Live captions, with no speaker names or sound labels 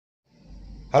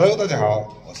Hello， 大家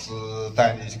好，我是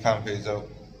带你一起看非洲。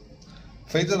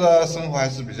非洲的生活还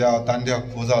是比较单调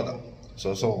枯燥的，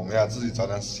所以说我们要自己找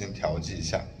点事情调剂一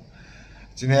下。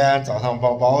今天早上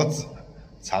包包子，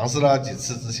尝试了几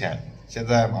次之前，现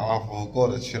在马马虎虎过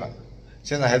得去了。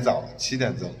现在还早，7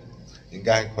点钟，应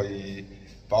该可以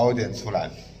包一点出来，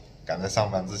赶在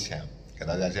上班之前给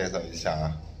大家介绍一下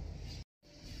啊。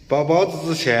包包子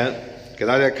之前，给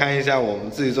大家看一下我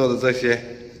们自己做的这些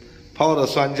泡的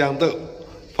酸豇豆。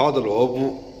泡的萝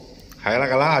卜，还有那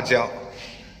个辣椒，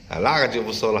那个就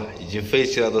不说了，已经废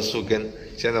弃了的树根，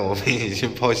现在我们已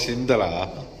经泡新的了啊。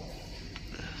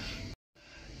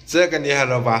这个厉害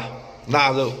了吧？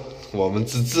腊肉，我们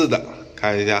自制的，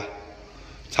看一下，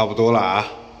差不多了啊，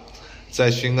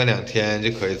再熏个2天就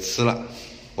可以吃了。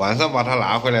晚上把它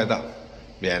拿回来的，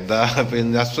免得被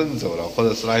人家顺走了，或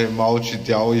者是那些猫去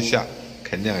叼一下，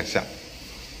啃2下。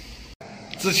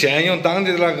之前用当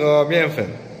地的那个面粉。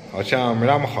好像没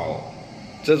那么好，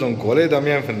这种国内的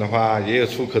面粉的话也有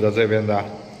出口到这边的，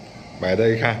买的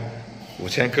一看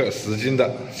5000克10斤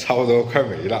的，差不多快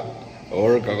没了，偶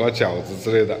尔搞搞饺子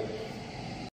之类的。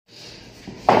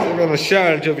这边的馅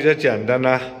儿就比较简单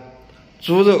了，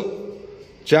猪肉、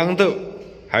豇豆，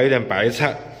还有点白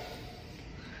菜。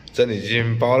这里已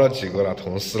经包了几个了，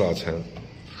同时老陈。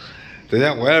等一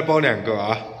下我要包2个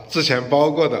啊，之前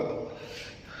包过的。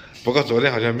不过昨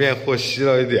天好像面和稀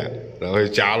了一点，然后又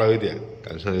加了一点，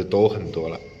感觉就多很多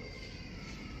了。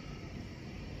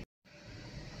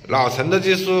老陈的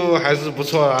技术还是不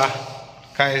错的啊，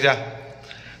看一下，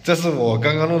这是我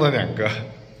刚刚弄的2个，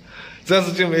这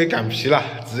次就没擀皮了，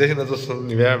直接现在就从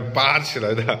里面扒起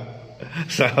来的，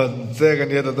然后这个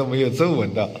捏的都没有皱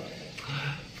纹的，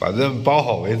反正包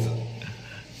好为止。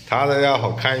它的要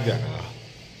好看一点啊，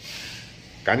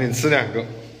赶紧吃2个，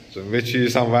准备去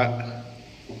上班。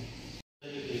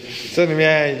这里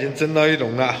面已经蒸到一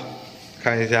笼了，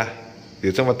看一下，有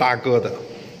这么大个的，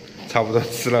差不多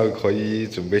吃了可以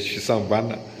准备去上班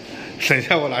了。等一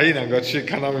下我拿1-2个去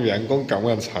看他们员工敢不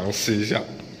敢尝试一下。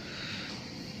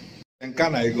先干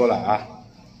了一个了啊！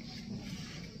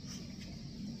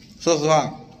说实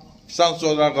话，上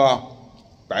次那个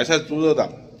白菜猪肉的，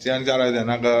今天加了一点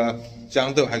那个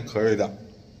豇豆还可以的，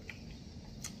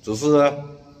只是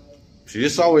皮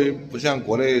稍微不像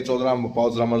国内做的那么包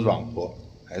子那么软和。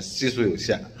还是技术有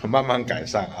限，慢慢改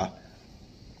善啊！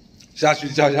下去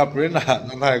叫一下 Brina，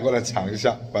 让他也过来尝一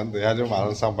下，反正等一下就马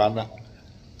上上班了。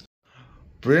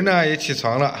Brina 也起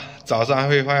床了，早上还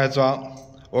会化妆。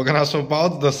我跟他说包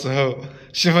子的时候，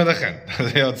兴奋得很，他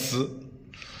说要吃。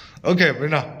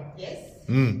OK，Brina。Yes。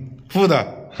负的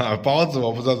包子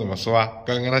我不知道怎么说啊，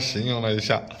刚刚跟他形容了一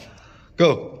下。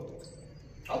Go。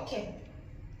OK。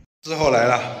之后来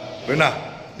了 ，Brina，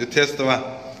 you test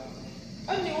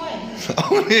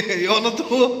one。Only you want to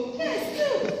do? Yes.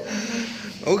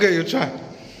 Okay, you try.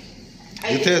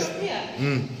 You taste.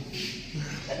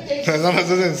 让他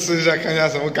真正吃一下，看一下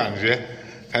什么感觉，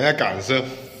看一下感受。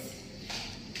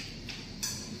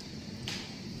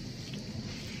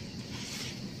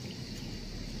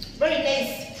Very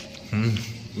nice.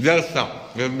 Yes,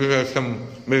 maybe some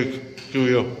milk to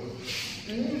you.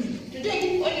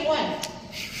 Today only one.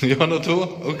 You want to?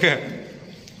 Okay.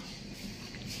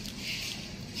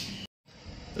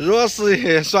 若是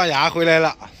也刷牙回来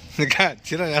了，你看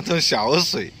提了2桶小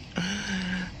水。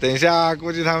等一下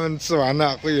估计他们吃完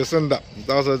了会有剩的，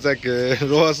到时候再给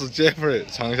若是 Jeffrey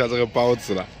尝一下这个包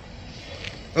子了。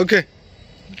OK，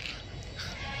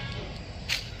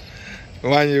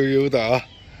 慢悠悠的啊。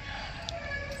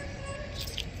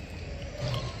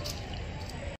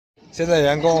现在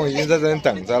员工已经在这里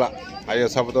等着了，还有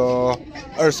差不多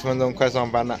20分钟快上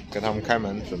班了，给他们开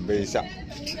门准备一下。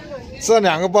这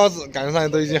2个包子感觉上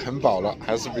都已经很饱了，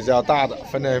还是比较大的，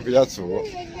分量也比较足，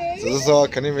只是说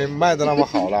肯定没卖的那么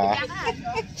好了啊。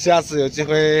下次有机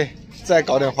会再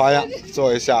搞点花样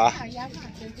做一下啊。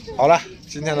好了，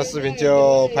今天的视频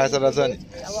就拍摄到这里，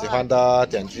喜欢的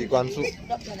点击关注。